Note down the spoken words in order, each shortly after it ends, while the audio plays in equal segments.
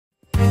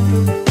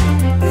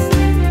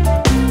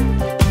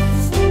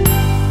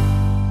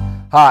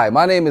Hi,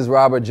 my name is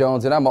Robert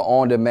Jones and I'm an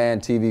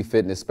on-demand TV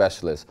fitness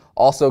specialist,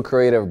 also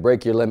creator of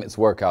Break Your Limits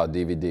workout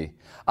DVD.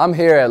 I'm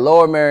here at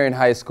Lower Merion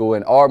High School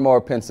in Ardmore,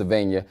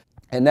 Pennsylvania,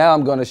 and now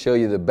I'm going to show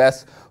you the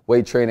best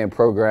weight training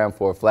program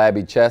for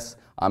flabby chest.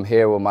 I'm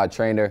here with my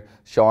trainer,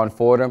 Sean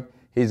Fordham.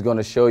 He's going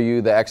to show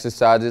you the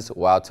exercises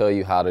while I'll tell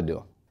you how to do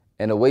them.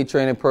 In the weight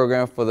training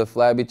program for the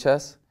flabby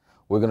chest,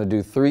 we're going to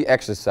do 3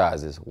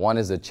 exercises. One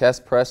is a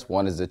chest press,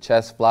 one is a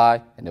chest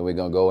fly, and then we're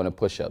going to go into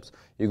push-ups.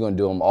 You're going to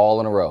do them all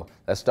in a row.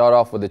 Let's start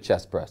off with the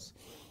chest press.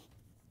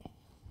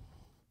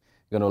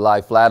 You're going to lie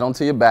flat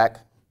onto your back.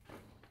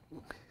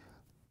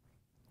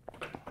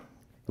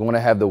 You want to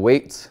have the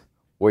weights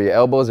where your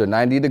elbows are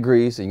 90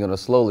 degrees, and you're going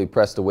to slowly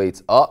press the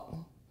weights up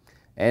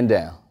and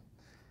down.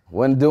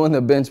 When doing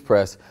the bench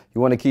press,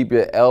 you want to keep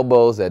your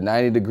elbows at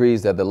 90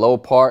 degrees at the low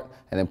part,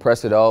 and then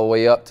press it all the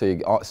way up till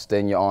you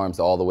extend your arms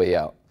all the way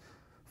out.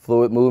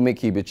 Fluid movement,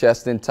 keep your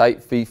chest in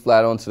tight, feet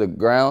flat onto the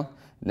ground.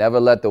 Never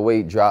let the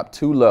weight drop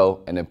too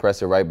low and then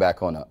press it right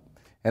back on up.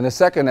 And the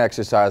second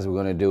exercise we're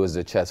going to do is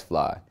the chest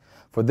fly.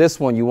 For this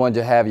one, you want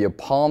to have your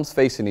palms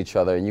facing each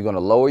other and you're going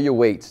to lower your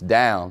weights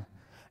down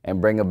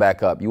and bring it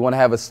back up. You want to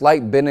have a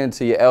slight bend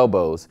into your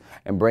elbows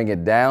and bring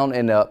it down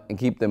and up and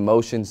keep the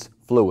motions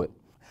fluid.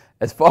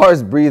 As far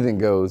as breathing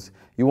goes,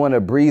 you want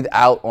to breathe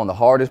out on the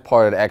hardest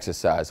part of the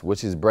exercise,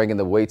 which is bringing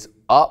the weights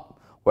up,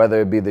 whether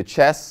it be the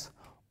chest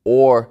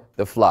or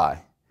the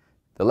fly.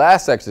 The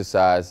last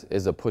exercise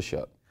is a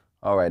push-up.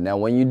 All right, now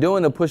when you're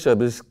doing the push-up,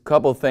 there's a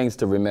couple things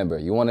to remember.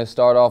 You want to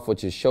start off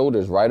with your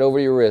shoulders right over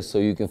your wrists so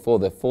you can feel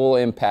the full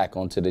impact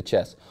onto the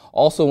chest.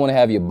 Also want to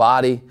have your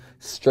body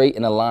straight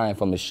in a line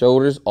from the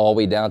shoulders all the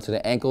way down to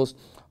the ankles.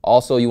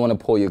 Also, you want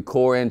to pull your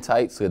core in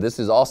tight, so this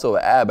is also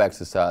an ab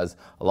exercise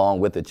along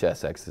with the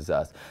chest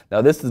exercise.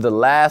 Now this is the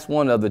last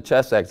one of the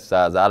chest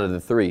exercise out of the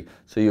 3,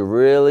 so you're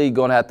really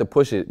going to have to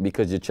push it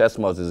because your chest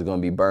muscles are going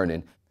to be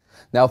burning.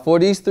 Now for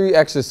these 3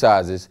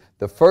 exercises,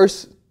 the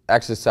first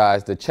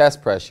exercise, the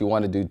chest press, you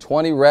want to do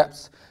 20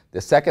 reps.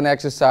 The second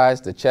exercise,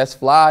 the chest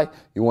fly,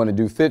 you want to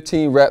do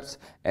 15 reps.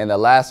 And the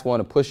last one,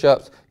 the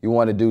push-ups, you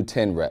want to do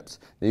 10 reps.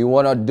 Now you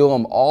want to do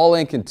them all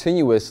in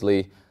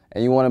continuously,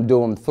 and you want to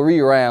do them 3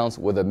 rounds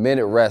with a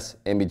minute rest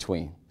in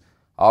between.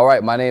 All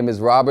right, my name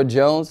is Robert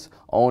Jones,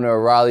 owner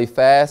of Riley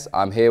Fast.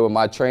 I'm here with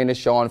my trainer,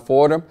 Sean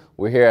Fordham.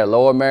 We're here at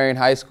Lower Merion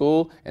High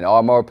School in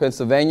Ardmore,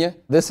 Pennsylvania.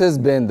 This has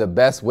been the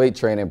best weight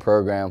training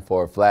program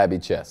for a flabby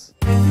chest.